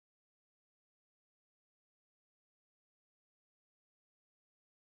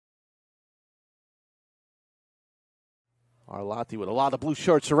Arlotti with a lot of blue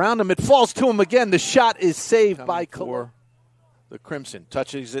shirts around him. It falls to him again. The shot is saved by Collodi. The Crimson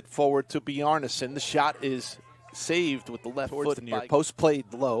touches it forward to Bjarnason. The shot is saved with the left foot. The near post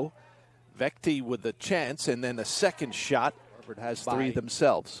played low. Vecti with a chance, and then a second shot. Harvard has three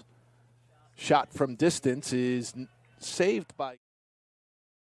themselves. Shot from distance is saved by.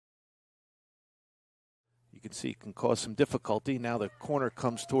 You can see it can cause some difficulty. Now the corner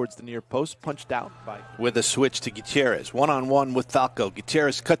comes towards the near post, punched out by. With a switch to Gutierrez. One-on-one with Falco.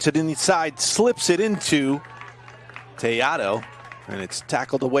 Gutierrez cuts it inside, slips it into Teato, and it's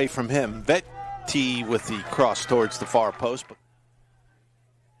tackled away from him. Vecti with the cross towards the far post.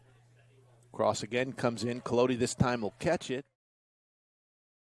 Cross again comes in. Collodi this time will catch it.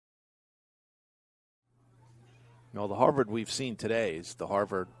 No, the Harvard we've seen today is the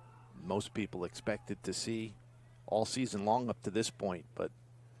Harvard most people expected to see all season long up to this point, but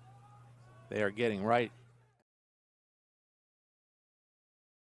they are getting right.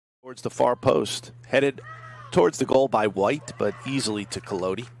 Towards the far post, headed towards the goal by White, but easily to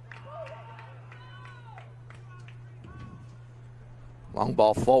Collodi. Long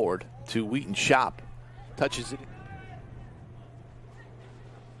ball forward to Wheaton Shop. Touches it.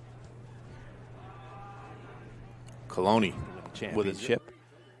 Coloni with a chip.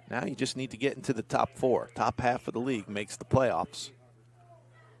 Now you just need to get into the top four. Top half of the league makes the playoffs.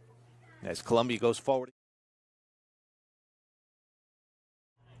 As Columbia goes forward.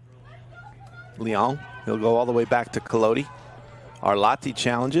 Leon, he'll go all the way back to Collodi. Arlotti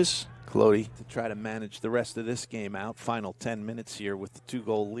challenges Collodi to try to manage the rest of this game out. Final 10 minutes here with the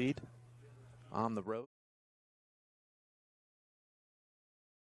 2-goal lead on the road.